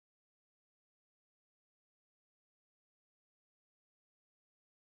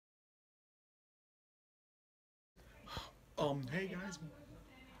Hey guys,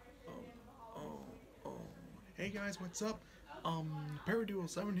 um, hey guys, what's up?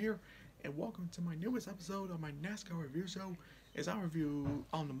 Paradual7 here, and welcome to my newest episode of my NASCAR review show. As I review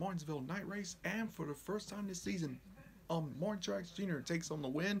the Martinsville night race, and for the first time this season, Martin Truex Jr. takes on the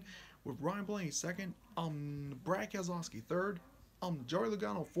win with Ryan Blaney second, Brad Keselowski third, Joey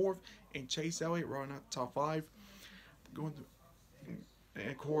Logano fourth, and Chase Elliott running out top five. Going through,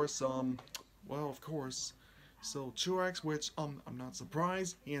 and of course, of course. So Truex, which I'm not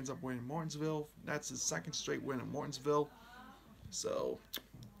surprised, he ends up winning Martinsville. That's his second straight win in Martinsville. So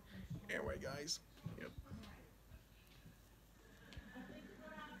anyway, guys, yep.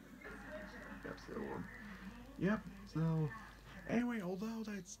 Yep. Yep. So anyway, although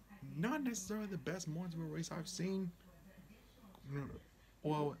that's not necessarily the best Martinsville race I've seen,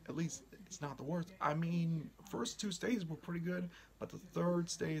 well, at least it's not the worst. I mean, first two stages were pretty good, but the third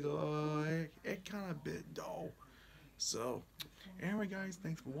stage, it kind of bit dull. So, anyway, guys,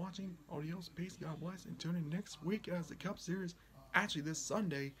 thanks for watching. Adios, peace, God bless, and tune in next week as the Cup Series, actually this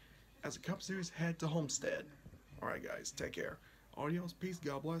Sunday, as the Cup Series head to Homestead. Alright, guys, take care. Adios, peace,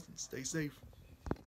 God bless, and stay safe.